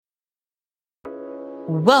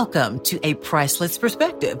Welcome to A Priceless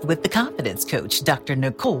Perspective with the Confidence Coach, Dr.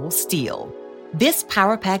 Nicole Steele. This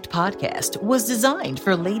power-packed podcast was designed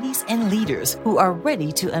for ladies and leaders who are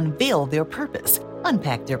ready to unveil their purpose,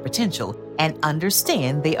 unpack their potential, and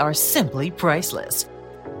understand they are simply priceless.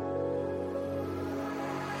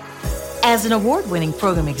 As an award-winning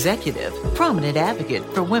program executive, prominent advocate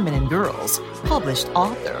for women and girls, published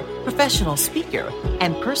author, professional speaker,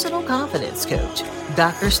 and personal confidence coach,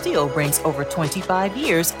 Dr. Steele brings over 25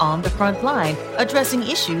 years on the front line addressing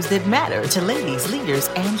issues that matter to ladies, leaders,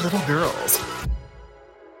 and little girls.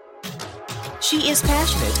 She is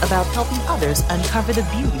passionate about helping others uncover the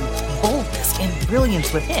beauty, boldness, and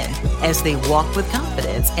brilliance within as they walk with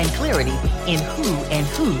confidence and clarity in who and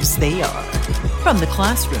whose they are. From the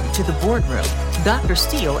classroom to the boardroom, Dr.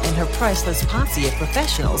 Steele and her priceless posse of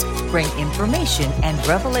professionals bring information and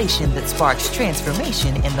revelation that sparks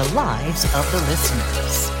transformation in the lives of the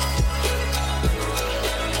listeners.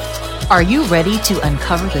 Are you ready to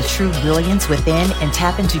uncover the true brilliance within and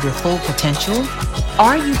tap into your full potential?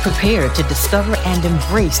 Are you prepared to discover and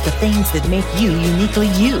embrace the things that make you uniquely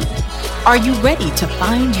you? Are you ready to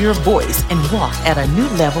find your voice and walk at a new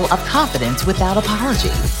level of confidence without apology?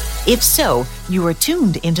 If so, you are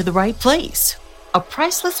tuned into the right place. A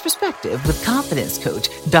Priceless Perspective with Confidence Coach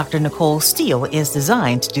Dr. Nicole Steele is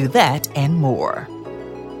designed to do that and more.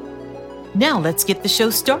 Now let's get the show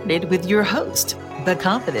started with your host, the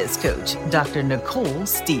Confidence Coach, Dr. Nicole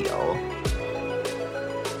Steele.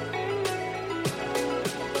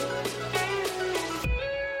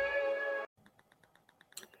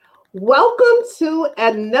 Welcome to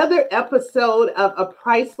another episode of A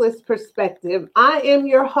Priceless Perspective. I am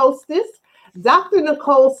your hostess, Dr.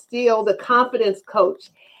 Nicole Steele, the Confidence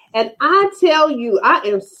Coach. And I tell you, I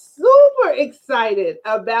am super excited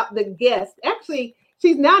about the guest. Actually,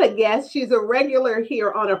 she's not a guest. She's a regular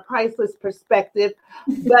here on A Priceless Perspective,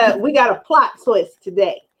 but we got a plot twist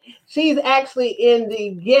today. She's actually in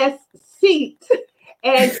the guest seat,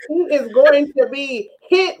 and she is going to be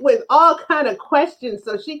hit with all kind of questions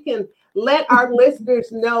so she can let our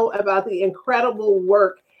listeners know about the incredible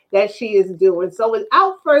work that she is doing. So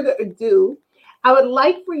without further ado, I would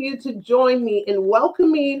like for you to join me in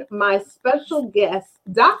welcoming my special guest,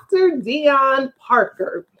 Dr. Deon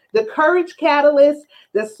Parker, the courage catalyst,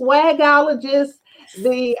 the swagologist,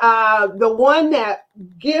 the one that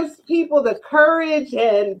gives people the courage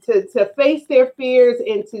and to face their fears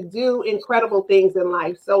and to do incredible things in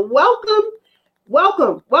life. So welcome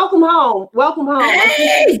home.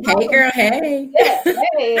 Hey girl, hey.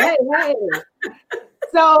 Hey.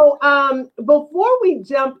 So before we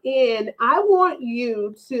jump in, I want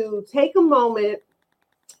you to take a moment,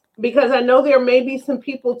 because I know there may be some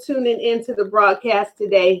people tuning into the broadcast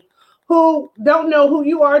today who don't know who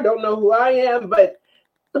you are, don't know who I am, but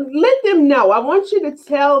let them know. I want you to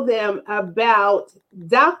tell them about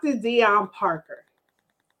Dr. Deon Parker.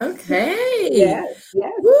 Okay. Yes.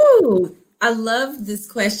 Woo. I love this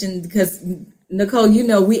question because, Nicole, you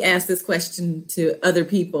know, we ask this question to other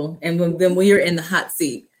people, and when we are in the hot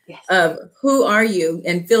seat of who are you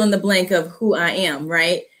and fill in the blank of who I am,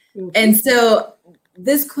 right? Mm-hmm. And so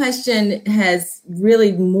this question has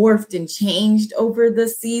really morphed and changed over the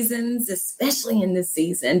seasons, especially in this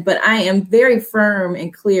season. But I am very firm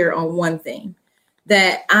and clear on one thing,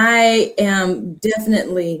 that I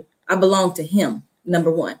belong to him.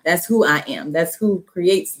 Number one, that's who I am. That's who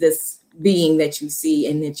creates this being that you see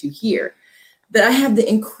and that you hear. But I have the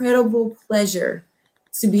incredible pleasure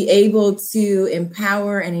to be able to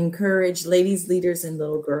empower and encourage ladies, leaders, and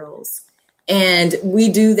little girls. And we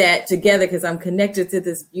do that together because I'm connected to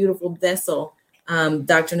this beautiful vessel,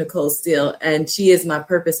 Dr. Nicole Steele, and she is my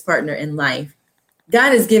purpose partner in life.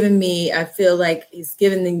 God has given me, I feel like he's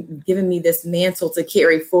given me this mantle to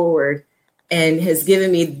carry forward, and has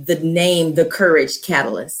given me the name, the Courage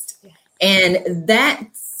Catalyst. Yes. And that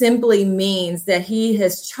simply means that he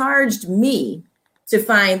has charged me to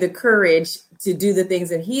find the courage to do the things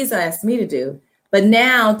that he's asked me to do, but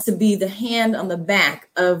now to be the hand on the back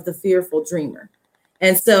of the fearful dreamer.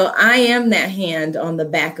 And so I am that hand on the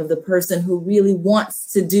back of the person who really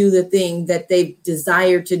wants to do the thing that they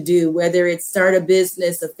desire to do, whether it's start a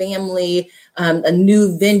business, a family, a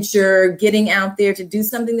new venture, getting out there to do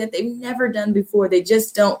something that they've never done before. They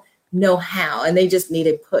just don't know how, and they just need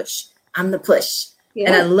a push. I'm the push. Yeah.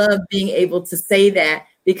 And I love being able to say that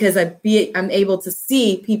because I'm able to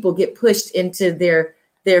see people get pushed into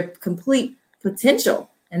their complete potential.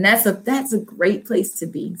 And that's a great place to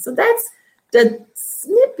be. So that's the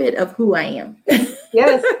snippet of who I am.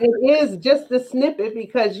 Yes, it is just the snippet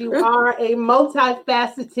because you are a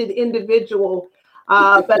multifaceted individual.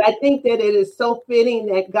 But I think that it is so fitting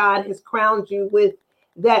that God has crowned you with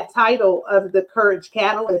that title of the Courage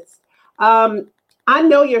Catalyst. I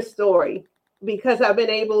know your story because I've been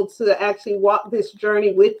able to actually walk this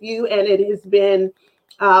journey with you, and it has been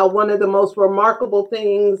one of the most remarkable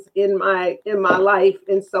things in my life.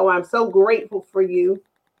 And so I'm so grateful for you.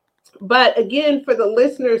 But again, for the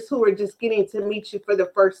listeners who are just getting to meet you for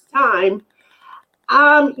the first time,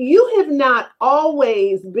 you have not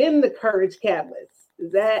always been the Courage Catalyst.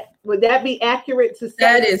 Would that be accurate to say?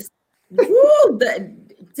 That is, woo,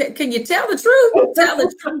 can you tell the truth? Tell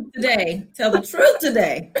the truth today. Tell the truth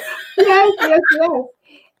today. Yes.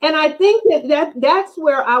 And I think that's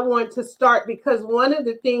where I want to start, because one of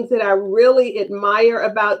the things that I really admire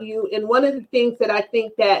about you, and one of the things that I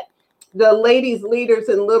think that the ladies, leaders,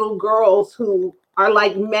 and little girls who are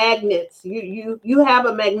like magnets, you have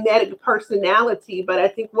a magnetic personality, but I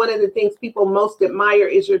think one of the things people most admire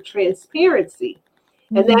is your transparency.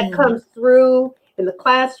 And that comes through in the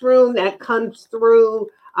classroom, that comes through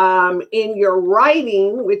in your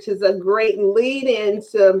writing, which is a great lead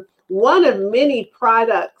into one of many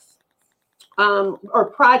products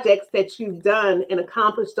or projects that you've done and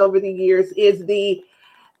accomplished over the years is the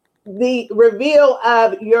reveal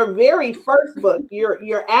of your very first book.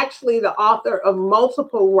 You're actually the author of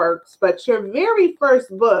multiple works, but your very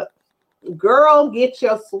first book, Girl, Get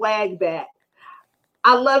Your Swag Back.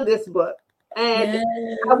 I love this book. And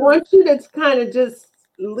I want you to kind of just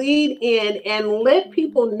lead in and let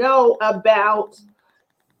people know about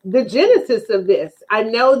the genesis of this. I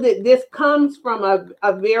know that this comes from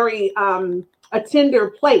a very a tender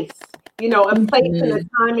place, a place and a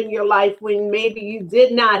time in your life when maybe you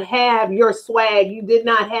did not have your swag, you did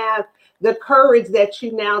not have the courage that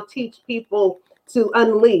you now teach people to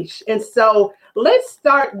unleash. And so let's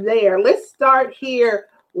start there. Let's start here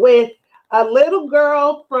with a little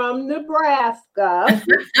girl from Nebraska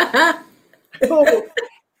who,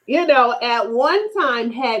 at one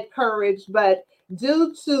time had courage, but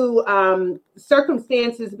due to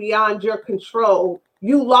circumstances beyond your control,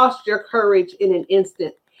 you lost your courage in an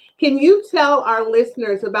instant. Can you tell our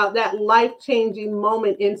listeners about that life-changing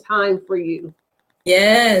moment in time for you?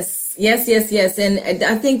 Yes. And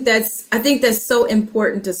I think that's so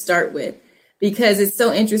important to start with, because it's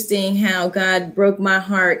so interesting how God broke my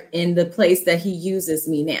heart in the place that he uses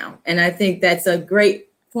me now. And I think that's a great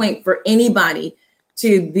point for anybody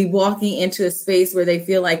to be walking into a space where they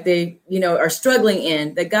feel like they, are struggling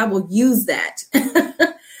in, that God will use that.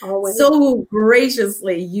 Always. So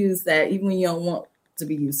graciously use that, even when you don't want to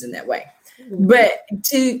be used in that way. Mm-hmm. But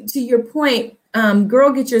to your point,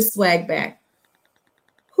 Girl, Get Your Swag Back.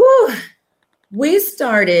 Whew, we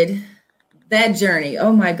started that journey.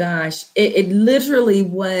 Oh my gosh. It literally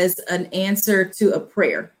was an answer to a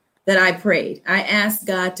prayer that I prayed. I asked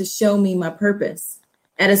God to show me my purpose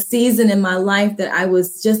at a season in my life that I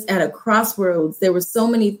was just at a crossroads. There were so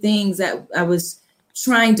many things that I was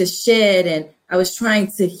trying to shed and I was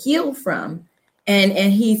trying to heal from. And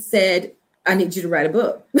he said, I need you to write a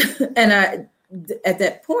book. And at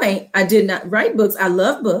that point, I did not write books. I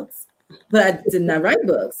love books, but I did not write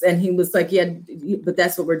books. And he was like, yeah, but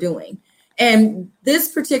that's what we're doing. And this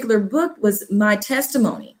particular book was my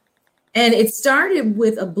testimony. And it started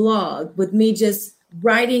with a blog with me just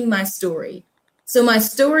writing my story. So my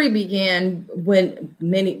story began one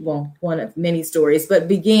of many stories, but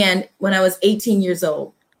began when I was 18 years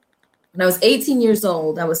old. When I was 18 years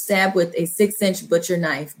old, I was stabbed with a 6-inch butcher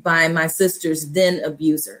knife by my sister's then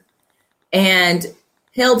abuser and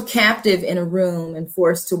held captive in a room and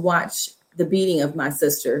forced to watch the beating of my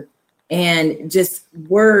sister, and just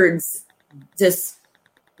words, just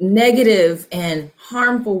negative and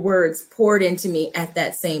harmful words poured into me at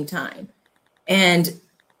that same time. And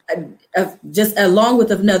just along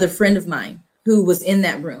with another friend of mine who was in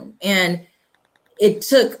that room. And it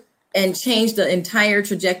took and changed the entire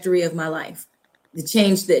trajectory of my life. It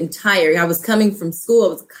changed I was coming from school. I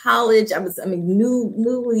was college. I was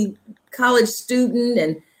newly college student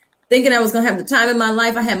and thinking I was going to have the time of my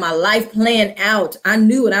life. I had my life planned out. I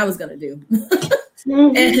knew what I was going to do.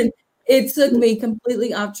 Mm-hmm. And it took me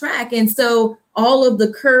completely off track. And so all of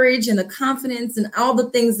the courage and the confidence and all the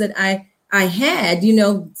things that I had,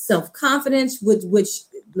 self-confidence, which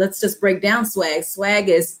let's just break down swag. Swag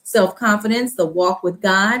is self-confidence, the walk with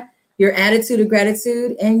God, your attitude of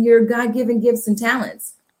gratitude, and your God-given gifts and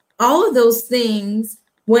talents. All of those things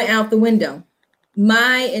went out the window.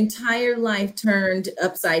 My entire life turned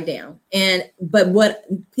upside down. But what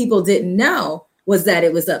people didn't know was that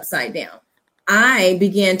it was upside down. I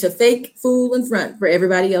began to fake, fool, and front for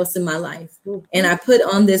everybody else in my life. And I put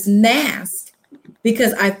on this mask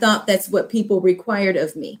because I thought that's what people required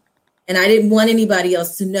of me. And I didn't want anybody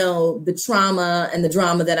else to know the trauma and the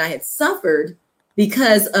drama that I had suffered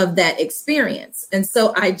because of that experience. And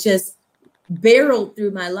so I just barreled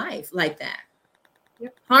through my life like that.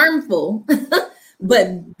 Yep. Harmful,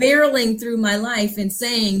 but barreling through my life and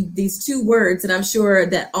saying these two words. And I'm sure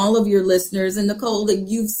that all of your listeners, and Nicole, that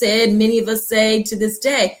you've said, many of us say to this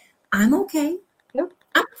day, I'm okay. Yep.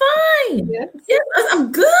 I'm fine. Yes. Yes,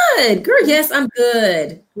 I'm good. Girl, yes, I'm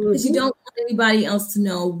good. Because you don't want anybody else to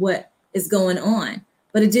know what is going on.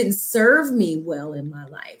 But it didn't serve me well in my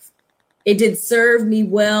life. It did serve me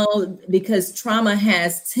well because trauma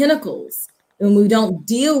has tentacles. When we don't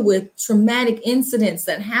deal with traumatic incidents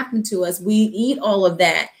that happen to us, we eat all of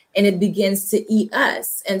that and it begins to eat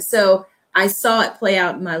us. And so I saw it play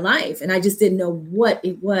out in my life, and I just didn't know what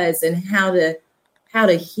it was and how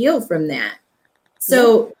to heal from that.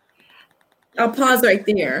 So I'll pause right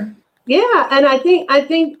there. Yeah. And I think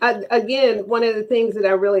again, one of the things that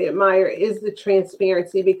I really admire is the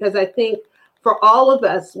transparency, because I think for all of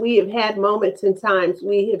us, we have had moments and times,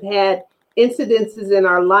 we have had incidences in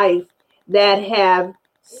our life that have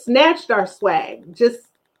snatched our swag just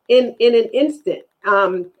in an instant.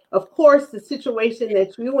 Of course, the situation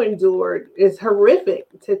that you endured is horrific.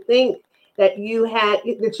 To think that you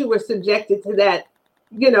were subjected to that,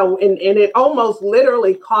 and it almost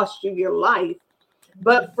literally cost you your life.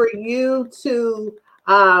 But for you to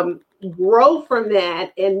grow from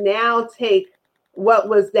that and now take what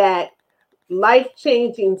was that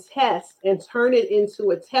life-changing test and turn it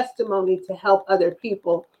into a testimony to help other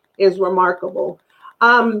people is remarkable.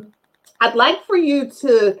 I'd like for you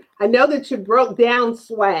to, I know that you broke down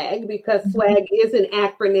SWAG, because SWAG is an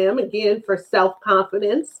acronym, again, for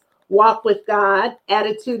self-confidence, walk with God,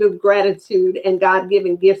 attitude of gratitude, and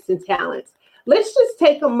God-given gifts and talents. Let's just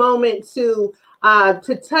take a moment to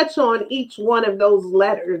touch on each one of those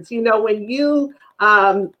letters. When you,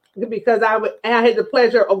 because I had the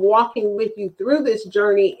pleasure of walking with you through this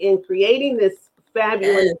journey in creating this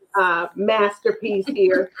fabulous masterpiece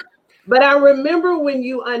here. But I remember when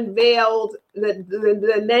you unveiled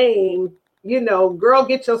the name, girl,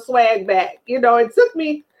 get your swag back. It took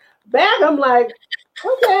me back. I'm like,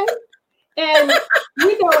 okay. And,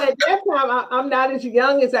 at that time, I'm not as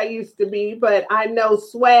young as I used to be, but I know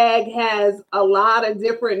swag has a lot of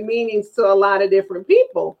different meanings to a lot of different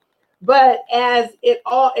people. But as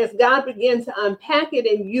God began to unpack it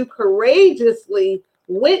and you courageously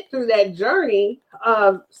went through that journey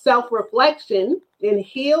of self-reflection and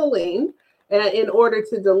healing in order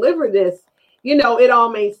to deliver this, it all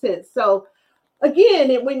made sense. So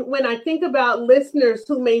again, when I think about listeners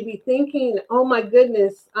who may be thinking, oh my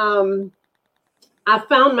goodness, I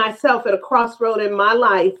found myself at a crossroad in my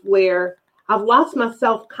life where I've lost my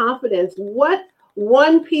self-confidence. What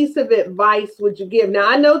one piece of advice would you give? Now,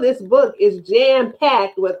 I know this book is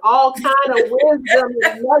jam-packed with all kind of wisdom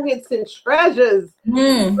and nuggets and treasures.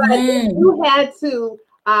 Mm-hmm. But if you had to,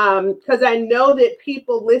 because I know that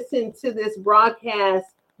people listen to this broadcast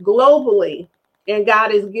globally, and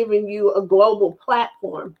God has given you a global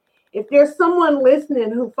platform. If there's someone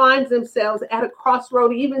listening who finds themselves at a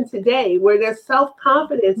crossroad even today where their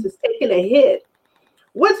self-confidence is taking a hit,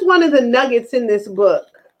 what's one of the nuggets in this book,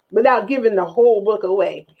 without giving the whole book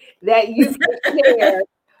away, that you can share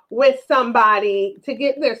with somebody to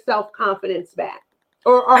get their self-confidence back?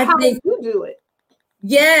 Or how do you do it?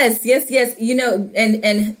 Yes.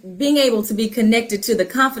 And being able to be connected to the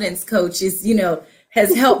confidence coach is,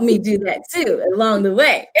 has helped me do that too along the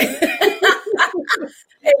way.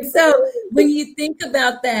 And so when you think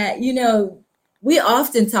about that, we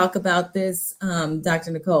often talk about this,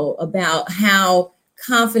 Dr. Nicole, about how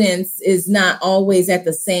confidence is not always at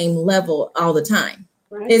the same level all the time.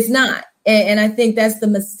 Right. It's not. And I think that's the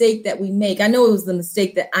mistake that we make. I know it was the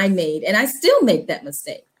mistake that I made, and I still make that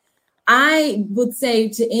mistake. I would say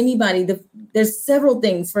to anybody, there's several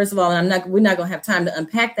things. First of all, and we're not going to have time to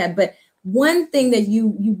unpack that, but one thing that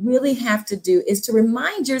you really have to do is to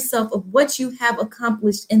remind yourself of what you have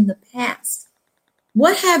accomplished in the past.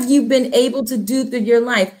 What have you been able to do through your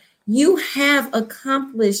life? You have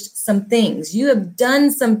accomplished some things. You have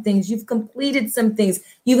done some things. You've completed some things.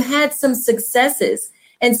 You've had some successes.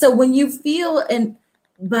 And so when you feel, and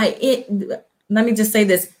by it, let me just say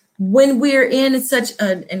this, when we're in such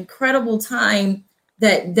an incredible time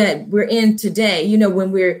that we're in today,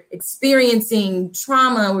 when we're experiencing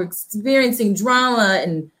trauma, we're experiencing drama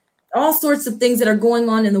and all sorts of things that are going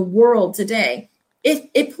on in the world today,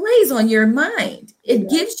 it plays on your mind. It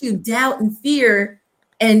gives you doubt and fear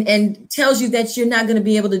and tells you that you're not going to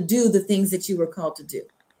be able to do the things that you were called to do.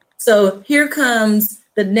 So here comes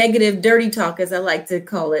the negative, dirty talk, as I like to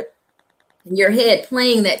call it, in your head,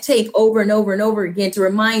 playing that tape over and over and over again to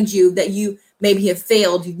remind you that you maybe have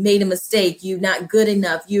failed, you've made a mistake, you're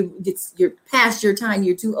you're past your time,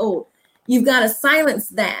 you're too old. You've got to silence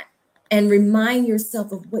that and remind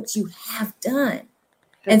yourself of what you have done.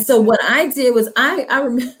 And so what I did was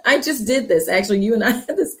I just did this. Actually, you and I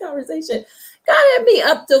had this conversation. God had me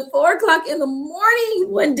up till 4:00 in the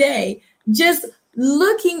morning one day, just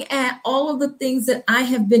looking at all of the things that I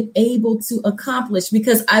have been able to accomplish,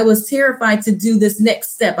 because I was terrified to do this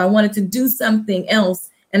next step. I wanted to do something else.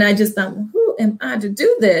 And I just thought, well, who am I to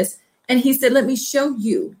do this? And he said, let me show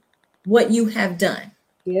you what you have done.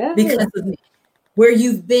 Yeah. Because of me. Where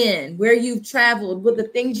you've been, where you've traveled, with the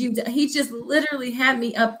things you've done. He just literally had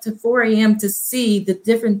me up to 4 a.m. to see the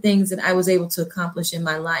different things that I was able to accomplish in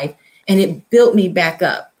my life. And it built me back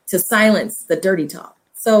up to silence the dirty talk.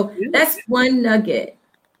 So that's one nugget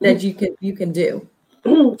that you can do.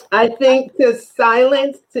 I think to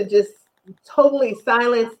just totally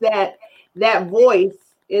silence that voice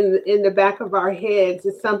in the back of our heads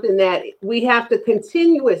is something that we have to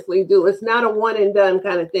continuously do. It's not a one and done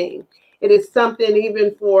kind of thing. It is something,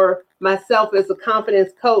 even for myself as a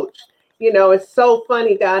confidence coach, it's so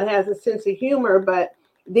funny. God has a sense of humor, but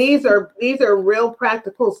these are real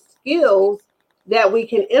practical skills that we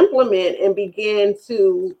can implement and begin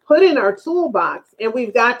to put in our toolbox. And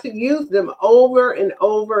we've got to use them over and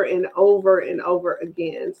over and over and over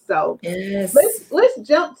again. So yes. let's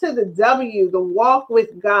jump to the W, the walk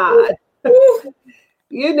with God. Sure.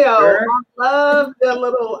 I love the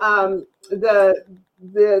little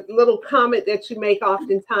the little comment that you make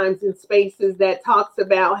oftentimes in spaces that talks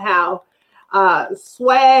about how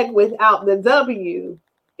swag without the W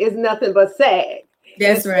is nothing but sag.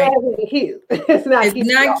 That's right. Swag cute. It's not cute.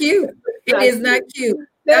 Not cute. It is not cute.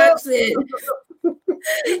 That's it.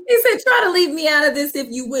 He said, try to leave me out of this if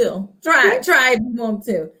you will. Try if you want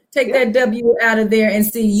to. Take that W out of there and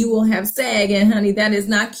see, you will have sag. And honey, that is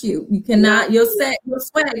not cute. You cannot, your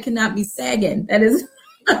swag cannot be sagging. That is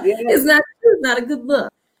it's not a good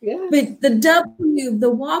look. Yeah. But the W, the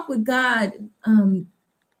walk with God,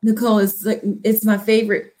 Nicole, it's my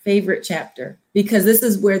favorite chapter, because this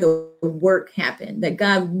is where the work happened, that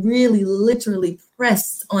God really literally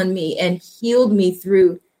pressed on me and healed me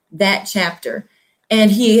through that chapter.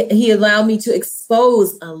 And he allowed me to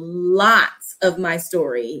expose a lot of my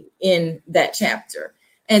story in that chapter.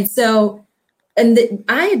 And so,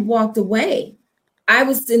 I had walked away. I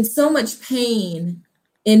was in so much pain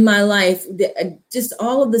in my life, just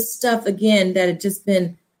all of the stuff again that had just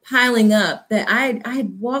been piling up, that I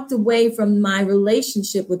had walked away from my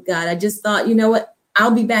relationship with God. I just thought, you know what,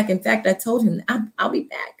 I'll be back. In fact, I told him, I'll be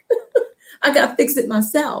back. I got to fix it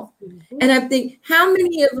myself. Mm-hmm. And I think, how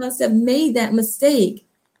many of us have made that mistake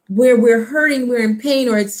where we're hurting, we're in pain,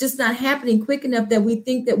 or it's just not happening quick enough that we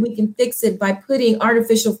think that we can fix it by putting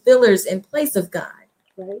artificial fillers in place of God.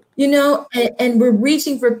 Right. And we're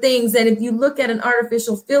reaching for things that, if you look at an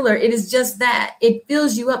artificial filler, it is just that. It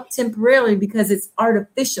fills you up temporarily because it's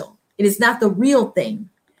artificial. It is not the real thing.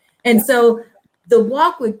 And so the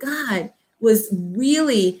walk with God was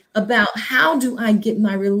really about, how do I get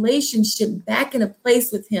my relationship back in a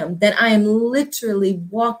place with him that I am literally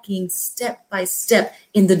walking step by step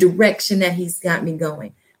in the direction that he's got me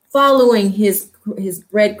going, following his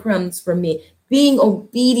breadcrumbs for me, being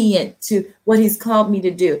obedient to what he's called me to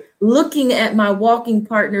do, looking at my walking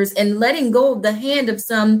partners and letting go of the hand of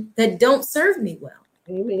some that don't serve me well.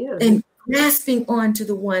 Amen. And grasping on to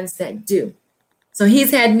the ones that do. So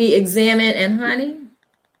he's had me examine, and honey,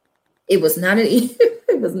 it was not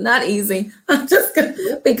easy. I'm just going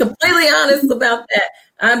to be completely honest about that.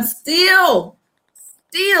 I'm still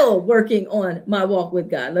working on my walk with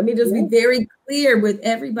God. Let me just be very clear with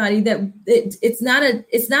everybody that it's not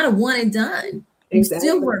a one and done. Exactly.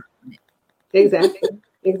 Still working on it.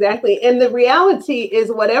 Exactly. And the reality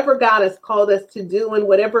is, whatever God has called us to do, and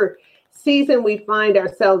whatever season we find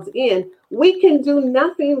ourselves in, we can do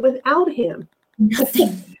nothing without him.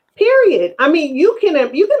 Nothing. Period. I mean, you can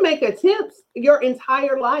make attempts your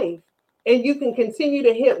entire life, and you can continue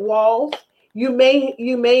to hit walls. You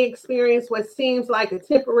may experience what seems like a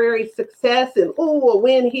temporary success, and a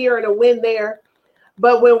win here and a win there.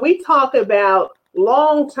 But when we talk about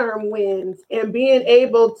long-term wins and being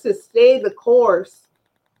able to stay the course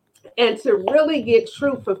and to really get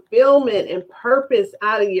true fulfillment and purpose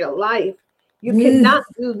out of your life, you cannot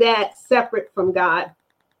do that separate from God.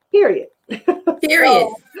 Period. Period.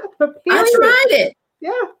 I tried it.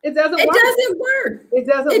 Yeah, it doesn't work. It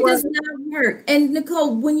does not work. And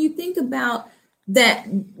Nicole, when you think about that,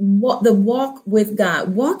 the walk with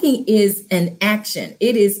God, walking is an action.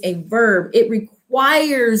 It is a verb. It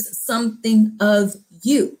requires something of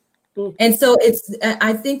you. Mm-hmm. And so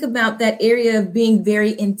I think about that area of being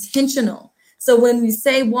very intentional. So when we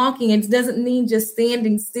say walking, it doesn't mean just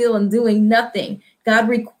standing still and doing nothing. God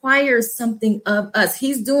requires something of us.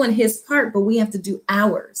 He's doing his part, but we have to do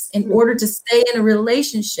ours in order to stay in a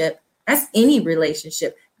relationship. That's any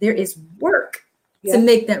relationship. There is work to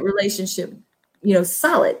make that relationship,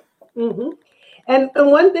 solid. Mm-hmm. And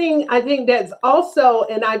one thing I think that's also,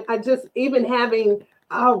 and I just, even having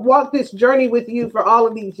walked this journey with you for all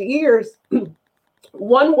of these years,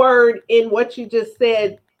 one word in what you just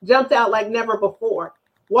said jumped out like never before.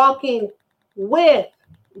 Walking with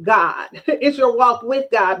God. It's your walk with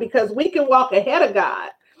God, because we can walk ahead of God.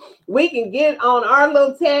 We can get on our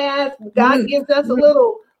little task. God gives us a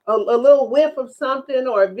little whiff of something,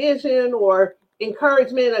 or a vision, or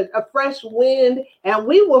encouragement, a fresh wind, and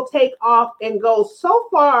we will take off and go so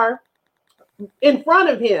far in front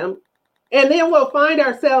of him, and then we'll find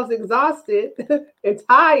ourselves exhausted and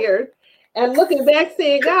tired, and looking back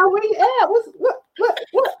saying, God, where you at? What?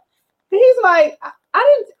 And he's like,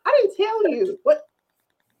 I didn't tell you. What?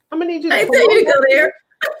 I'm gonna need you to go there.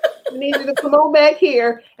 I need you to come on back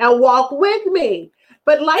here and walk with me.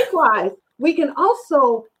 But likewise, we can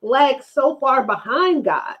also lag so far behind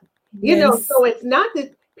God. So it's not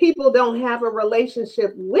that people don't have a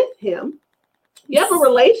relationship with him. You have a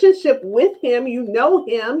relationship with him. You know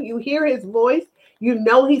him. You hear his voice. You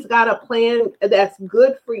know he's got a plan that's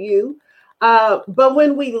good for you. But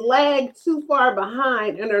when we lag too far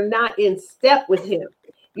behind and are not in step with him,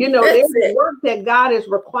 there's work that God is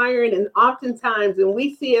requiring. And oftentimes, and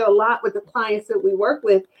we see it a lot with the clients that we work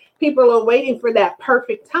with, people are waiting for that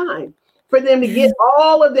perfect time for them to get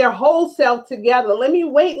all of their whole self together. Let me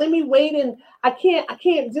wait. And I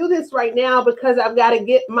can't do this right now because I've got to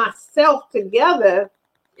get myself together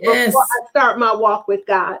before I start my walk with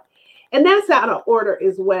God. And that's out of order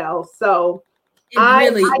as well. So it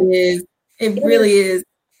really is.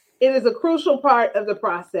 It is a crucial part of the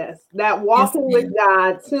process, that walking with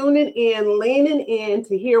God, tuning in, leaning in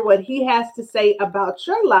to hear what he has to say about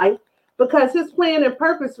your life, because his plan and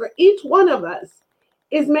purpose for each one of us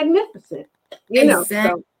is magnificent. Exactly.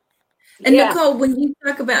 So, and Nicole, when you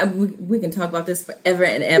talk about, we can talk about this forever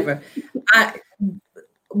and ever.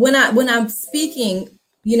 When I'm speaking,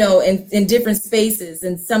 in different spaces,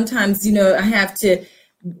 and sometimes,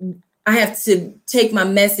 I have to take my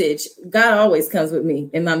message. God always comes with me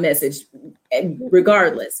in my message,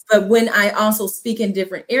 regardless. But when I also speak in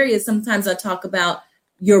different areas, sometimes I talk about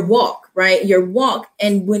your walk, right? Your walk,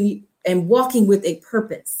 and walking with a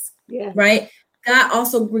purpose, right? God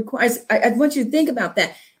also requires, I want you to think about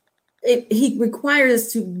that. He requires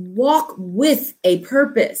us to walk with a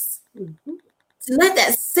purpose. Mm-hmm. To let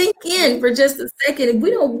that sink in for just a second. If we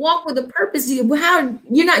don't walk with a purpose, you're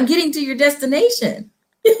not getting to your destination.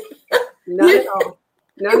 Not at all.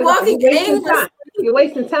 You're walking aimlessly. You're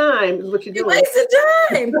wasting time is what you're doing. You're wasting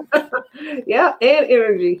time. Yeah, and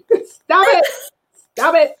energy. Stop it.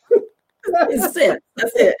 That's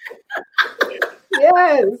it.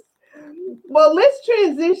 Yes. Well, let's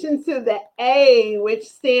transition to the A, which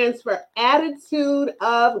stands for attitude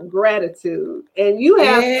of gratitude. And you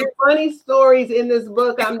have some funny stories in this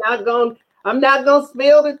book. I'm not going to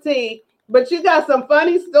spill the tea, but you got some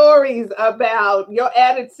funny stories about your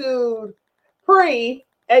attitude pre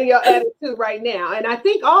and your attitude right now. And I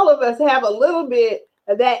think all of us have a little bit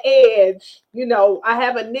of that edge. I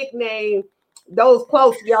have a nickname. Those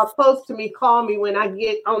y'all close to me call me when I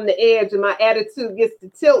get on the edge and my attitude gets to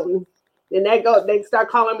tilting. Then they start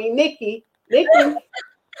calling me Nikki.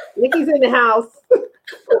 Nikki's in the house.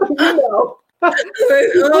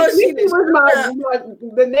 Nikki was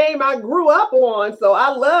the name I grew up on, so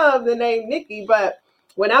I love the name Nikki. But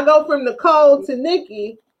when I go from Nicole to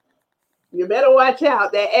Nikki, you better watch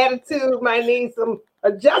out. That attitude might need some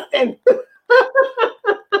adjusting.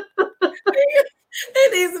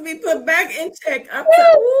 It needs to be put back in check. I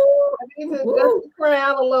need to adjust the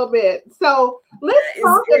crown a little bit. So let's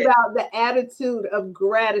talk about the attitude of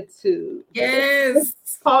gratitude. Yes.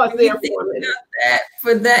 Pause there for a minute.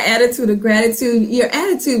 For that attitude of gratitude, your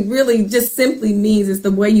attitude really just simply means it's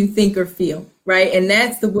the way you think or feel, right? And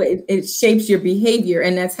that's the way it shapes your behavior,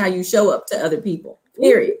 and that's how you show up to other people.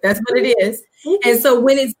 Period. That's what it is. And so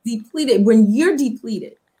when it's depleted, when you're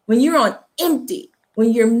depleted, when you're on empty,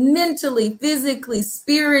 when you're mentally, physically,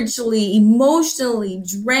 spiritually, emotionally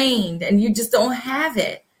drained, and you just don't have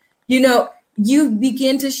it, you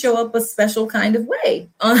begin to show up a special kind of way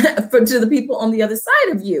to the people on the other side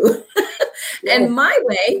of you. And my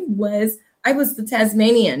way was, I was the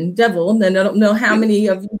Tasmanian devil. And I don't know how many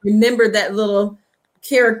of you remember that little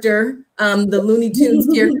character, the Looney Tunes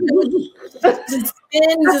character, just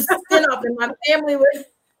spin off, and my family would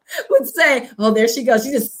would say, oh, there she goes.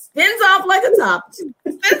 She just spins off like a top. She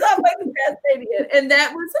spins off like a gas station. And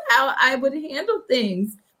that was how I would handle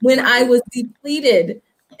things when I was depleted.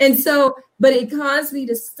 And so, but it caused me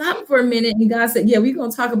to stop for a minute. And God said, yeah, we're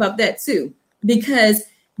going to talk about that too, because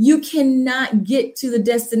you cannot get to the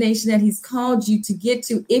destination that he's called you to get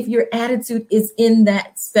to if your attitude is in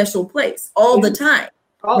that special place all the time,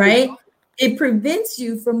 right? It prevents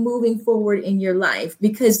you from moving forward in your life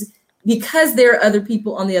because there are other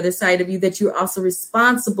people on the other side of you that you're also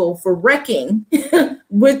responsible for wrecking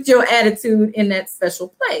with your attitude in that special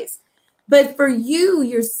place. But for you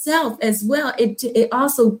yourself as well, it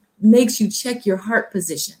also makes you check your heart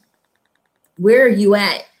position. Where are you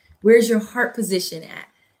at? Where's your heart position at?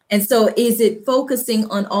 And so is it focusing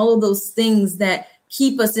on all of those things that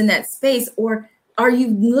keep us in that space? Or are you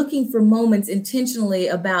looking for moments intentionally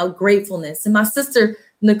about gratefulness? And my sister,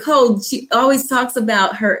 Nicole, she always talks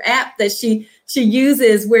about her app that she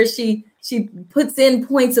uses where she puts in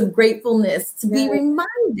points of gratefulness to be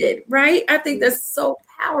reminded, right? I think that's so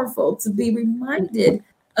powerful to be reminded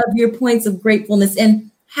of your points of gratefulness.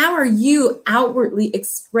 And how are you outwardly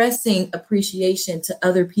expressing appreciation to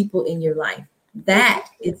other people in your life? That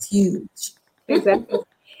is huge. Exactly.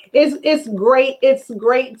 It's great. It's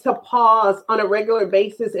great to pause on a regular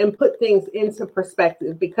basis and put things into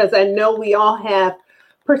perspective, because I know we all have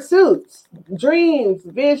pursuits, dreams,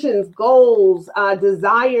 visions, goals,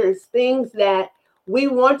 desires, things that we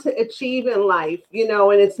want to achieve in life,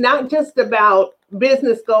 and it's not just about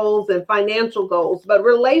business goals and financial goals, but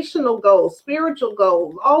relational goals, spiritual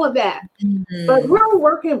goals, all of that. Mm-hmm. But we're a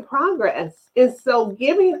work in progress. And so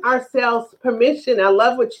giving ourselves permission, I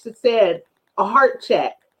love what you said, a heart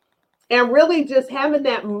check, and really just having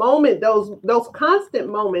that moment, those constant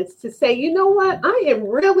moments to say, you know what, I am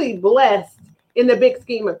really blessed in the big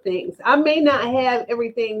scheme of things. I may not have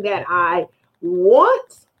everything that I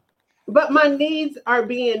want, but my needs are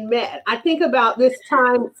being met. I think about this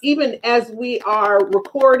time, even as we are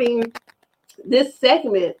recording this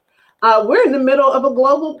segment, we're in the middle of a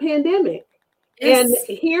global pandemic. Yes. And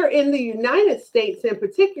here in the United States in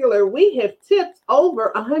particular, we have tipped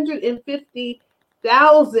over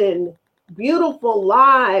 150,000 beautiful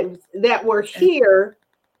lives that were here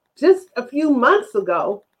just a few months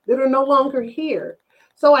ago that are no longer here.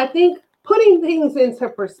 So I think putting things into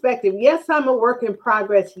perspective. Yes, I'm a work in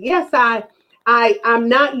progress. Yes, I'm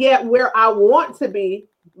not yet where I want to be,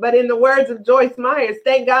 but in the words of Joyce Myers,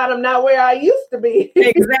 thank God I'm not where I used to be.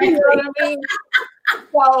 Exactly. You know what I mean?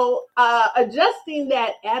 So adjusting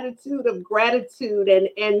that attitude of gratitude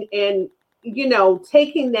and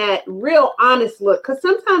taking that real honest look, because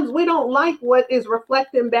sometimes we don't like what is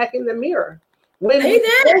reflecting back in the mirror. When we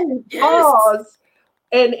pause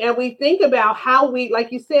and we think about how we,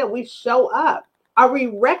 like you said, we show up. Are we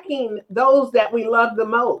wrecking those that we love the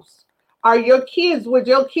most? Would your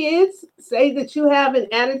kids say that you have an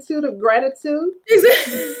attitude of gratitude?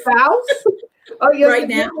 Spouse? Or your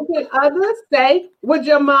significant others say, would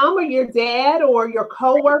your mom or your dad or your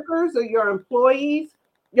coworkers or your employees,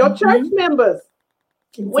 your church members,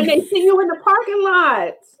 when they see you in the parking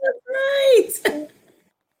lot? That's right.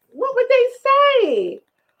 What would they say?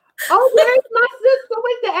 Oh, there's my sister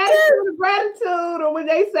with the attitude of gratitude. Or would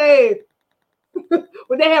they say,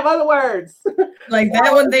 would they have other words? Like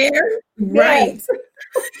that one there? Right.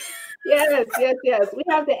 Yes. We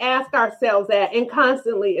have to ask ourselves that and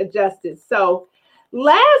constantly adjust it. So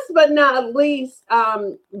last but not least,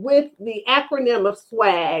 with the acronym of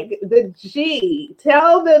SWAG, the G,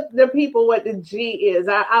 tell the people what the G is.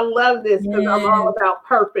 I love this because I'm all about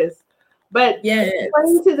purpose. But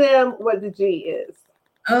explain to them what the G is.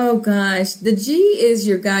 Oh gosh, the G is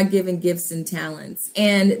your God-given gifts and talents.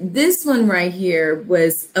 And this one right here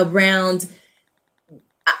was around,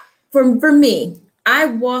 for me, I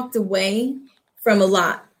walked away from a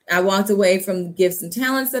lot. I walked away from the gifts and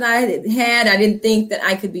talents that I had. I didn't think that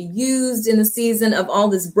I could be used in the season of all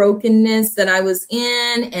this brokenness that I was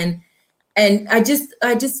in. And I just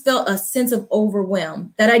felt a sense of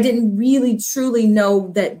overwhelm that I didn't really truly know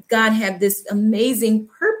that God had this amazing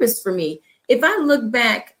purpose for me. If I look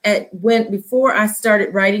back at before I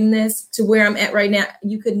started writing this to where I'm at right now,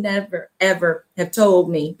 you could never, ever have told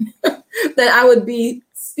me that I would be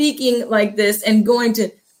speaking like this and going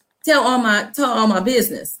to tell all my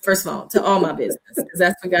business. First of all, to all my business, because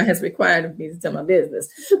that's what God has required of me, to tell my business.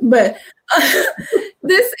 But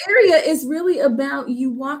this area is really about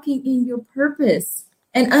you walking in your purpose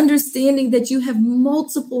and understanding that you have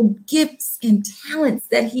multiple gifts and talents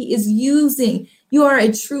that he is using. You are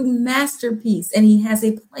a true masterpiece, and he has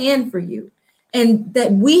a plan for you. And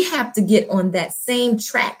that we have to get on that same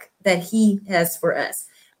track that he has for us.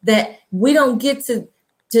 That we don't get to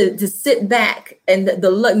to sit back, and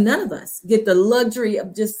none of us get the luxury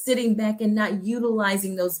of just sitting back and not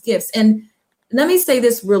utilizing those gifts. And let me say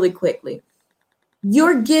this really quickly.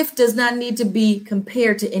 Your gift does not need to be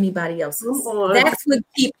compared to anybody else's. That's what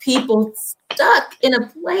keeps people stuck in a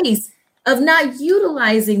place of not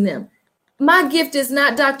utilizing them. My gift is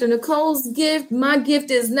not Dr. Nicole's gift. My gift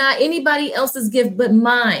is not anybody else's gift but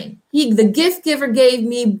mine. The gift giver gave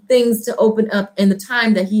me things to open up in the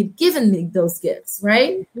time that he had given me those gifts,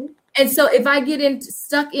 right? Mm-hmm. And so if I get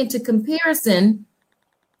stuck into comparison,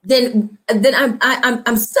 then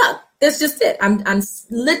I'm stuck. That's just it. I'm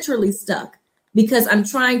literally stuck because I'm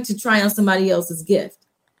trying to try on somebody else's gift.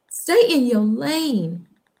 Stay in your lane.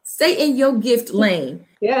 Stay in your gift lane.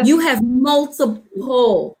 Yes. You have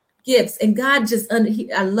multiple gifts, and God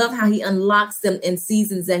I love how he unlocks them in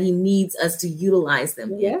seasons that he needs us to utilize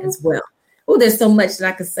them as well. Oh, there's so much that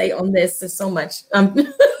I could say on this. There's so much.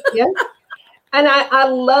 Yeah. And I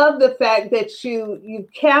love the fact that you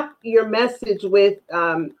cap your message with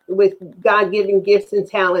God-given gifts and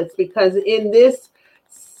talents, because in this,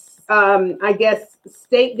 I guess,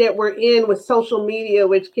 state that we're in with social media,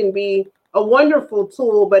 which can be a wonderful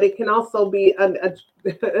tool, but it can also be an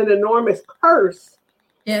enormous curse.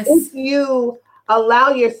 Yes. If you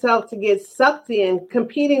allow yourself to get sucked in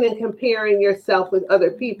competing and comparing yourself with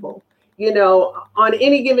other people, on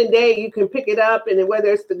any given day, you can pick it up, and whether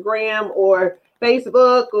it's the Gram or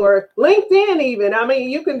Facebook or LinkedIn, even, I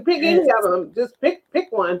mean, you can pick any of them, just pick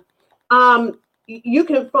one. You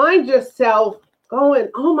can find yourself going,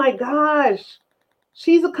 oh my gosh,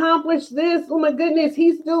 she's accomplished this. Oh my goodness,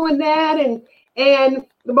 he's doing that. And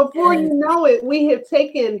before you know it, we have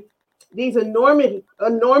taken these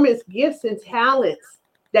enormous gifts and talents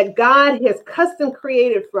that God has custom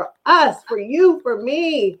created for us, for you, for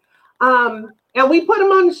me. And we put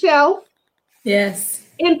them on the shelf. Yes.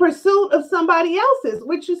 In pursuit of somebody else's,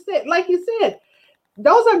 which like you said,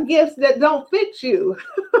 those are gifts that don't fit you.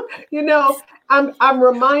 I'm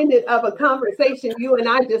reminded of a conversation you and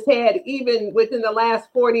I just had, even within the last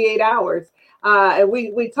 48 hours. And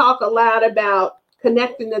we talk a lot about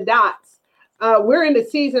connecting the dots. We're in a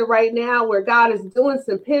season right now where God is doing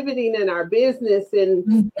some pivoting in our business,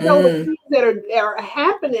 and the things that are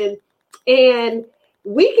happening, and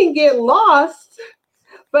we can get lost,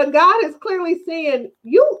 but God is clearly saying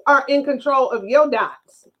you are in control of your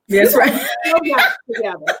dots. That's right. Your dots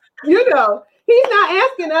together. He's not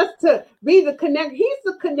asking us to be the connect. He's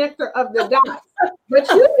the connector of the dots, but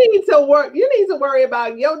you need to work. You need to worry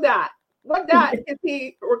about your dot. What dot is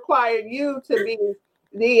he required you to be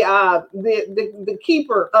the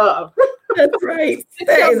keeper of? That's right.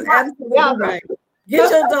 That is absolutely right. Get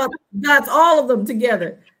your dots, all of them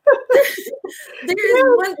together. There is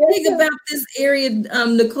one thing about this area,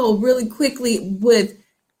 Nicole, really quickly.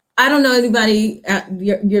 I don't know anybody,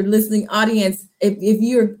 your listening audience, if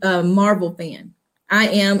you're a Marvel fan. I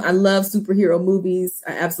am. I love superhero movies.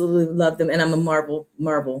 I absolutely love them, and I'm a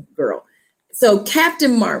Marvel girl. So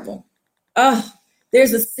Captain Marvel.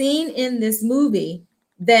 There's a scene in this movie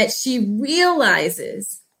that she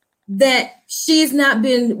realizes that she's not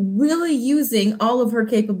been really using all of her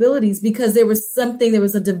capabilities because there was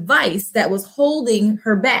a device that was holding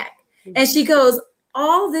her back. And she goes,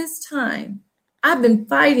 all this time, I've been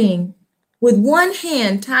fighting with one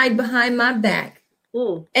hand tied behind my back.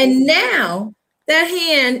 And now that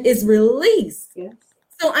hand is released. Yes.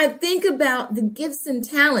 So I think about the gifts and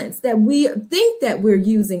talents that we think that we're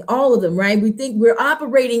using, all of them, right? We think we're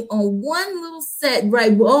operating on one little set,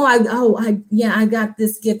 right? I got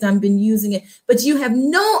this gift. I've been using it. But you have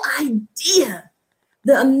no idea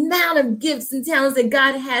the amount of gifts and talents that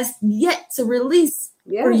God has yet to release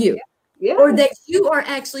for you. Yeah. Or that you are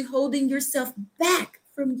actually holding yourself back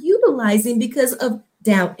from utilizing because of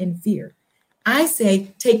doubt and fear. I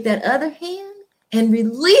say, take that other hand and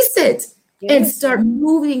release it. Yes. And start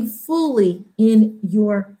moving fully in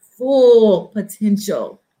your full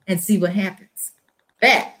potential and see what happens.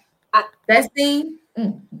 That scene.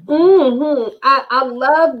 Mm-hmm. I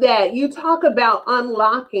love that. You talk about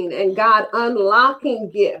unlocking and God unlocking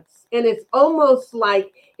gifts. And it's almost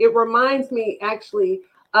like, it reminds me actually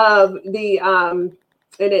of the, and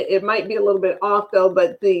it might be a little bit off though,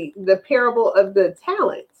 but the parable of the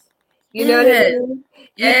talents. You know what I mean?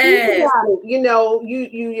 Yes.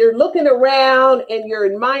 You're looking around and you're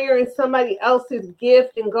admiring somebody else's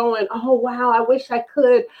gift and going, oh, wow, I wish I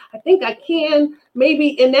could. I think I can.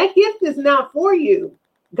 Maybe. And that gift is not for you.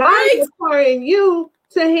 God is requiring you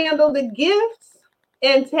to handle the gifts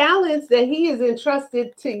and talents that he has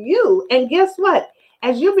entrusted to you. And guess what?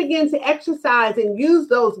 As you begin to exercise and use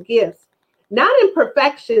those gifts, not in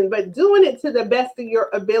perfection, but doing it to the best of your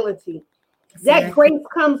ability, That grace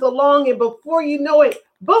comes along, and before you know it,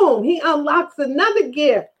 boom, he unlocks another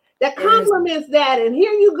gift that complements that. And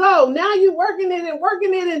here you go. Now you're working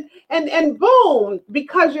it and boom,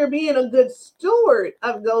 because you're being a good steward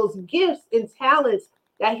of those gifts and talents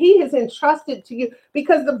that he has entrusted to you.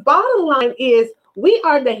 Because the bottom line is, we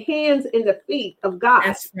are the hands and the feet of God.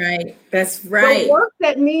 That's right. That's right. The work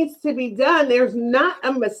that needs to be done, there's not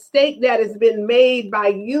a mistake that has been made by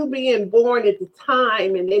you being born at the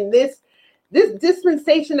time. And in this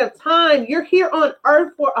dispensation of time, you're here on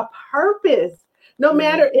earth for a purpose. No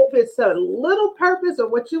matter if it's a little purpose or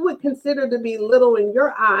what you would consider to be little in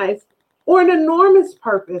your eyes, or an enormous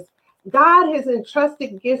purpose, God has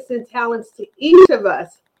entrusted gifts and talents to each of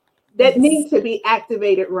us that need to be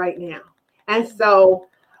activated right now. And so,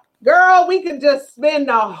 girl, we could just spend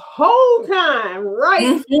the whole time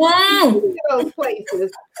right in those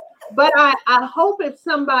places. But I hope if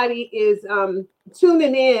somebody is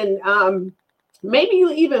tuning in, maybe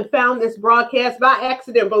you even found this broadcast by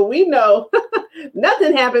accident, but we know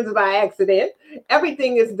nothing happens by accident.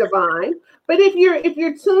 Everything is divine. But if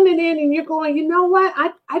you're tuning in and you're going, you know what?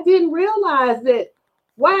 I didn't realize that,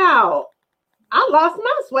 wow, I lost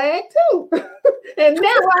my swag too. And now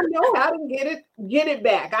I know how to get it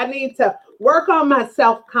back. I need to work on my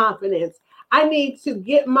self-confidence. I need to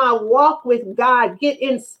get my walk with God, get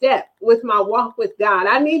in step with my walk with God.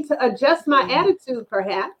 I need to adjust my attitude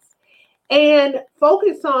perhaps and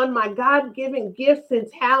focus on my God-given gifts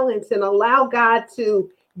and talents and allow God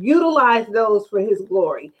to utilize those for his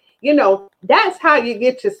glory. You know, that's how you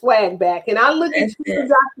get your swag back. And I look at you,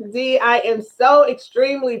 Dr. D. I am so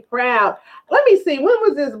extremely proud. Let me see. When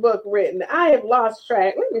was this book written? I have lost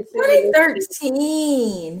track. Let me see.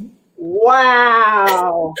 2013.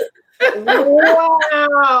 Wow.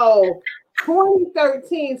 Wow.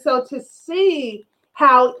 2013. So to see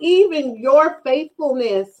how even your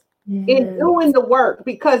faithfulness in doing the work,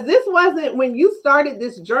 because this wasn't when you started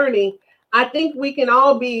this journey. I think we can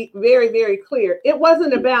all be very, very clear. It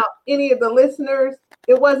wasn't about any of the listeners.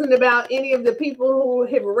 It wasn't about any of the people who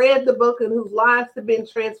have read the book and whose lives have been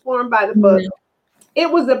transformed by the book. It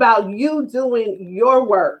was about you doing your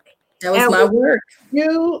work. That was my work.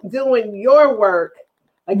 You doing your work.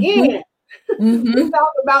 Again, we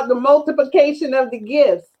talk about the multiplication of the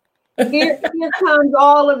gifts. Here comes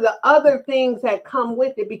all of the other things that come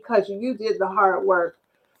with it because you did the hard work.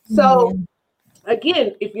 So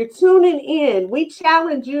again, if you're tuning in, we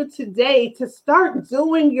challenge you today to start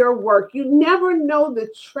doing your work. You never know the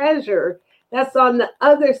treasure that's on the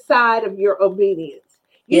other side of your obedience.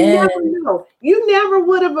 You never know. You never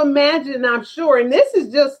would have imagined, I'm sure. And this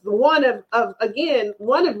is just one of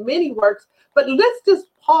many works. But let's just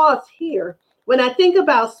pause here. When I think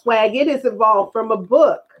about swag, it has evolved from a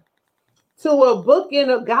book to a book and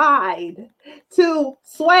a guide to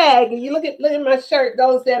swag. And you look at my shirt,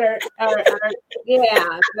 those that are looking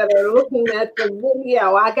at the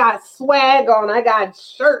video. I got swag on. I got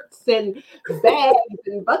shirts and bags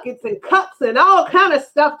and buckets and cups and all kind of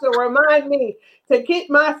stuff to remind me to get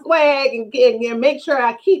my swag and make sure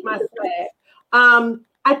I keep my swag.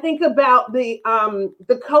 I think about the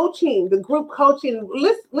coaching, the group coaching.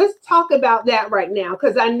 Let's talk about that right now,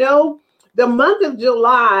 because I know the month of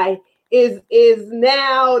July is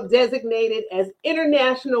now designated as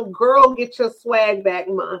International Girl Get Your Swag Back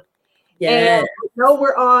Month. And I know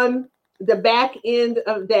we're on the back end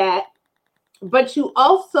of that, but you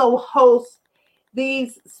also host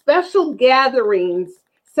these special gatherings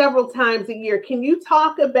several times a year. Can you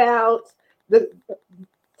talk about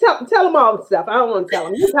tell them all the stuff? I don't want to tell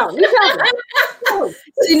them. You tell them.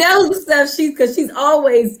 She knows the stuff because she's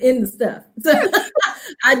always in the stuff. So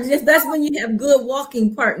that's when you have good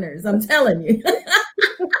walking partners. I'm telling you.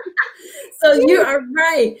 So you are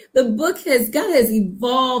right. The book God has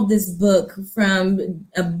evolved this book from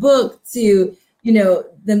a book to,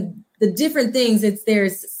 the different things.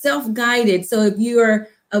 There's self-guided. So if you are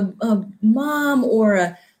a mom or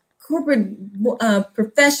a corporate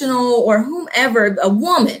professional or whomever, a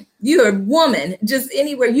woman, you're a woman, just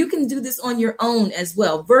anywhere, you can do this on your own as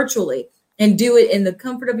well, virtually, and do it in the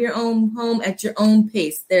comfort of your own home at your own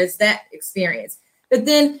pace. There's that experience. But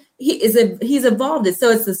then he's evolved it.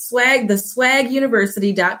 So it's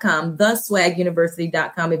theswaguniversity.com,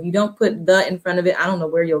 theswaguniversity.com. If you don't put the in front of it, I don't know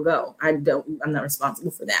where you'll go. I'm not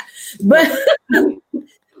responsible for that.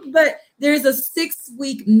 But there's a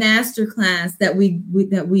 6-week masterclass that we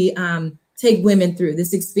take women through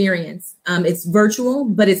this experience. It's virtual,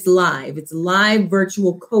 but it's live. It's a live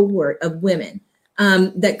virtual cohort of women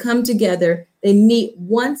that come together. They meet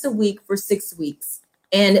once a week for 6 weeks,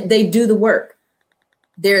 and they do the work.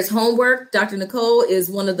 There's homework. Dr. Nicole is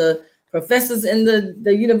one of the professors in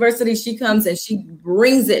the university. She comes and she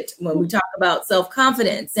brings it when we talk about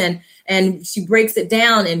self-confidence, and she breaks it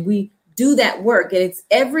down, and we do that work. And it's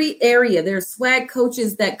every area. There's swag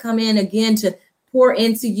coaches that come in again to pour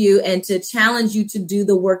into you and to challenge you to do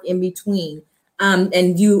the work in between.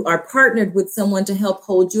 And you are partnered with someone to help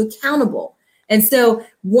hold you accountable. And so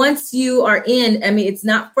once you are in, I mean, it's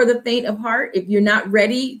not for the faint of heart. If you're not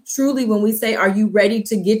ready, truly, when we say, are you ready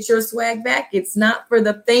to get your swag back? It's not for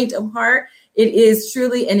the faint of heart. It is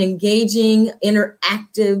truly an engaging,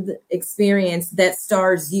 interactive experience that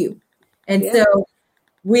stars you. And so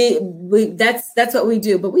we that's what we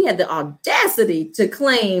do. But we had the audacity to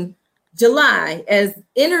claim July as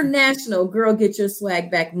International Girl Get Your Swag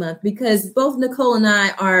Back Month, because both Nicole and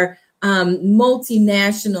I are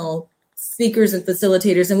multinational speakers and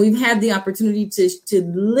facilitators, and we've had the opportunity to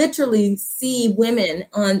literally see women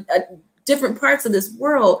on different parts of this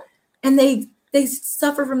world, and they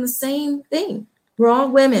suffer from the same thing. We're all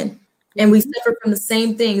women, and we suffer from the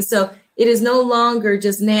same thing. So it is no longer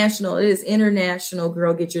just national; it is International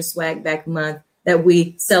Girl Get Your Swag Back Month that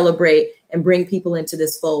we celebrate and bring people into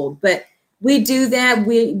this fold. But we do that.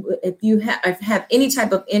 If you have any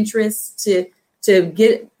type of interest to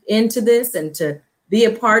get into this and to be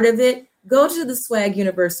a part of it, go to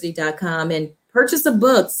theswaguniversity.com and purchase a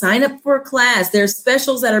book, sign up for a class. There's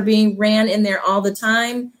specials that are being ran in there all the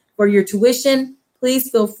time for your tuition. Please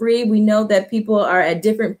feel free. We know that people are at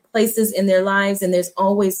different places in their lives, and there's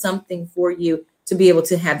always something for you to be able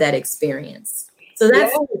to have that experience. So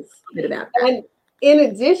that's a bit about that. And in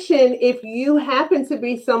addition, if you happen to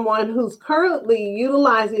be someone who's currently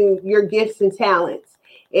utilizing your gifts and talents,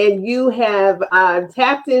 and you have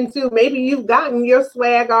tapped into, maybe you've gotten your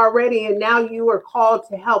swag already, and now you are called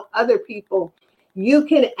to help other people, you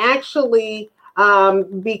can actually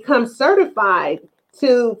become certified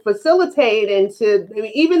to facilitate, and to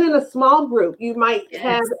even in a small group, you might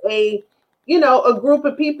have a group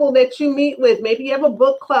of people that you meet with. Maybe you have a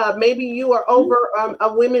book club, maybe you are over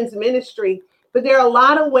a women's ministry, but there are a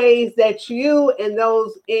lot of ways that you and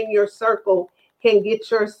those in your circle can get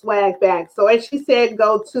your swag back. So as she said,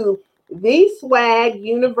 go to The Swag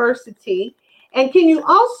University. And can you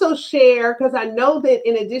also share, because I know that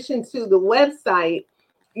in addition to the website,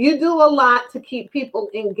 you do a lot to keep people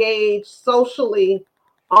engaged socially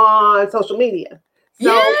on social media. So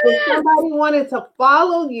if somebody wanted to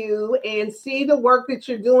follow you and see the work that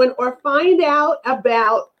you're doing, or find out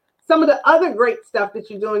about some of the other great stuff that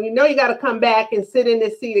you're doing, you got to come back and sit in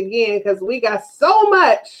this seat again, because we got so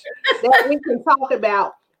much that we can talk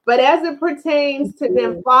about. But as it pertains to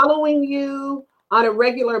them following you on a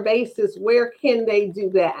regular basis, where can they do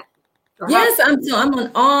that? Yes, I'm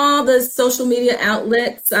on all the social media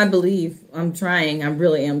outlets. I believe I'm trying. I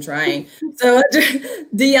really am trying. So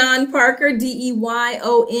Deyon Parker, DEYONNE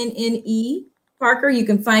Parker, you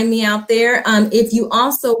can find me out there. If you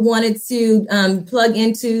also wanted to plug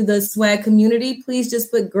into the swag community, please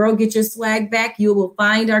just put Girl Get Your Swag Back. You will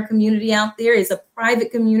find our community out there. It's a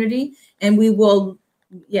private community, and we will,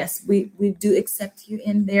 we do accept you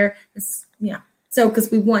in there. So,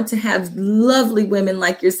 because we want to have lovely women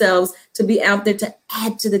like yourselves to be out there to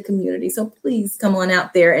add to the community. So please come on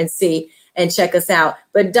out there and see and check us out.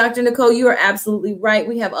 But Dr. Nicole, you are absolutely right.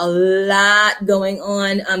 We have a lot going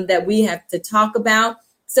on that we have to talk about.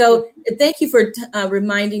 So thank you for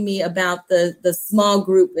reminding me about the small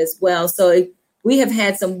group as well. So we have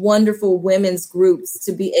had some wonderful women's groups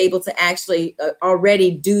to be able to actually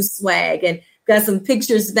already do swag, and got some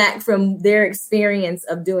pictures back from their experience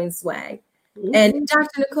of doing swag. And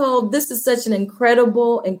Dr. Nicole, this is such an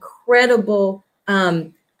incredible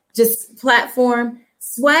just platform.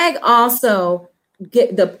 Swag also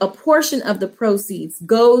get a portion of the proceeds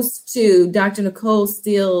goes to Dr. Nicole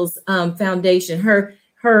Steele's foundation, her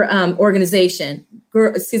organization,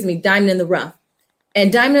 Diamond in the Rough.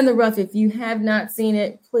 And Diamond in the Rough, if you have not seen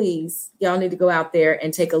it, please, y'all need to go out there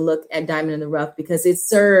and take a look at Diamond in the Rough, because it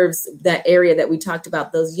serves that area that we talked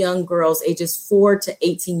about, those young girls ages 4 to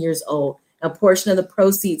 18 years old. A portion of the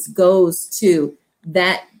proceeds goes to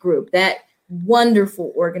that group, that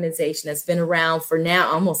wonderful organization that's been around for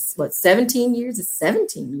now almost 17 years? It's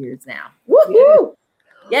 17 years now. Woo-hoo!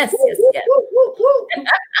 Yes.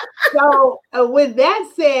 So with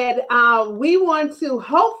that said, we want to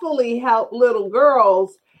hopefully help little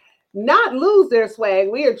girls not lose their swag.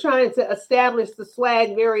 We are trying to establish the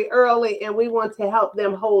swag very early, and we want to help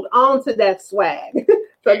them hold on to that swag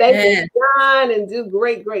so they can shine and do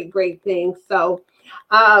great things. So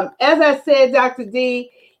as I said, Dr. D,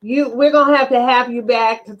 we're going to have you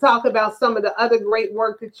back to talk about some of the other great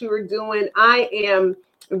work that you are doing. I am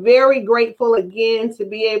very grateful again to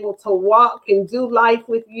be able to walk and do life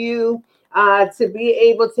with you, to be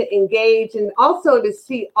able to engage, and also to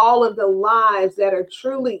see all of the lives that are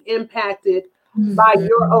truly impacted by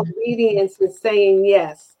your obedience and saying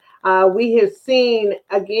yes. We have seen,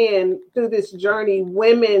 again, through this journey,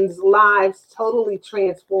 women's lives totally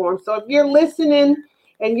transformed. So if you're listening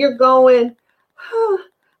and you're going, oh,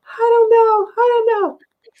 I don't know.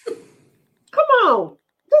 Come on.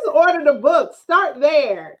 Just order the book. Start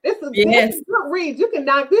there. This is good read. You can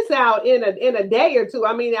knock this out in a day or two.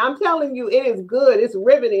 I mean, I'm telling you, it is good. It's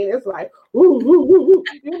riveting. It's like, ooh, ooh, ooh,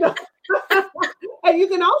 you know. And you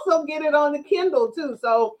can also get it on the Kindle too.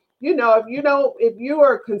 So, you know, if you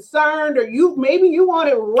are concerned, or maybe you want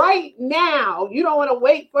it right now, you don't want to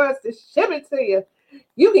wait for us to ship it to you.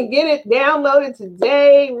 You can get it downloaded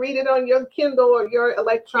today, read it on your Kindle or your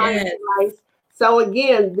electronic device. So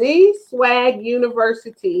again, the Swag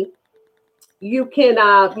University, you can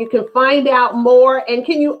find out more. And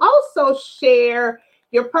can you also share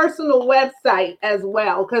your personal website as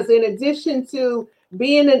well? Because in addition to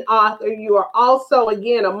being an author, you are also,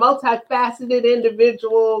 again, a multifaceted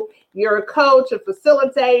individual. You're a coach, a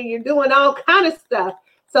facilitator, you're doing all kind of stuff.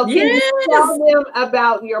 So can you tell them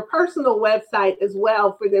about your personal website as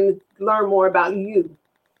well for them to learn more about you?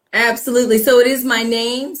 Absolutely. So it is my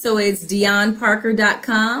name. So it's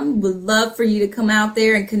DionParker.com. Would love for you to come out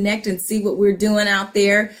there and connect and see what we're doing out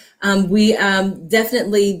there. We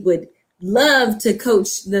definitely would love to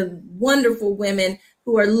coach the wonderful women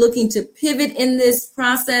who are looking to pivot in this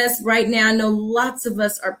process right now. I know lots of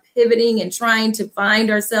us are pivoting and trying to find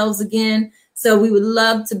ourselves again. So we would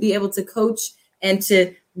love to be able to coach and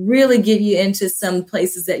to really get you into some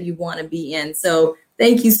places that you want to be in. So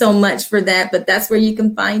thank you so much for that. But that's where you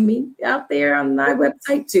can find me, out there on my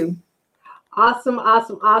website too. Awesome.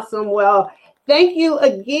 Well, thank you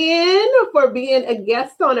again for being a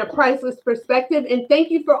guest on A Priceless Perspective. And thank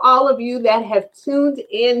you for all of you that have tuned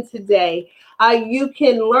in today. You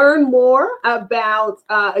can learn more about,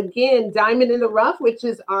 again, Diamond in the Rough, which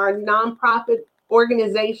is our nonprofit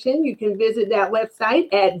organization. You can visit that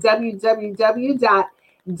website at www.ditr.org.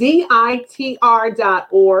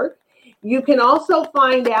 You can also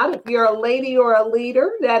find out if you're a lady or a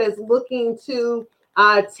leader that is looking to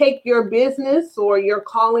take your business or your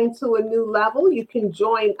calling to a new level. You can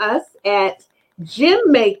join us at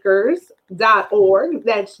gemmakers.org.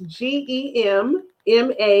 That's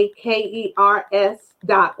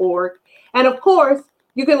GEMMAKERS.org. And of course,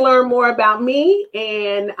 you can learn more about me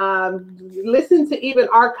and listen to even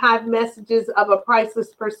archived messages of A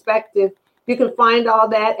Priceless Perspective. You can find all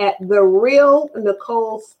that at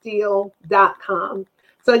therealnicolesteele.com.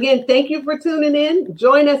 So again, thank you for tuning in.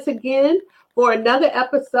 Join us again for another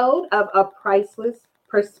episode of A Priceless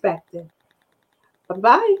Perspective.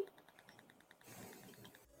 Bye-bye.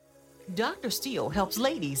 Dr. Steele helps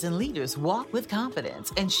ladies and leaders walk with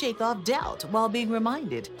confidence and shake off doubt while being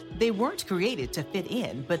reminded they weren't created to fit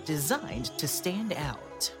in, but designed to stand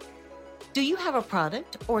out. Do you have a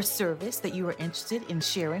product or service that you are interested in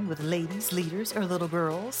sharing with ladies, leaders, or little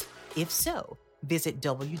girls? If so, visit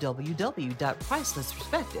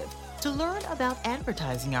www.pricelessperspective to learn about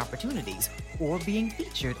advertising opportunities or being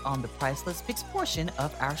featured on the Priceless Picks portion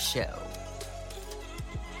of our show.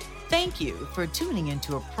 Thank you for tuning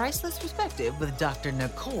into A Priceless Perspective with Dr.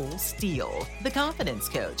 Nicole Steele, the Confidence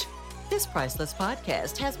Coach. This Priceless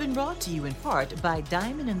podcast has been brought to you in part by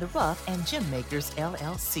Diamond in the Rough and Gem Makers,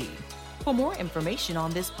 LLC. For more information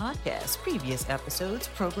on this podcast, previous episodes,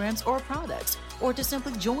 programs, or products, or to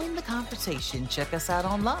simply join the conversation, check us out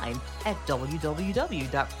online at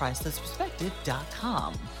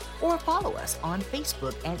www.pricelessperspective.com or follow us on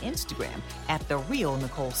Facebook and Instagram at The Real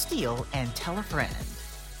Nicole Steele and tell a friend.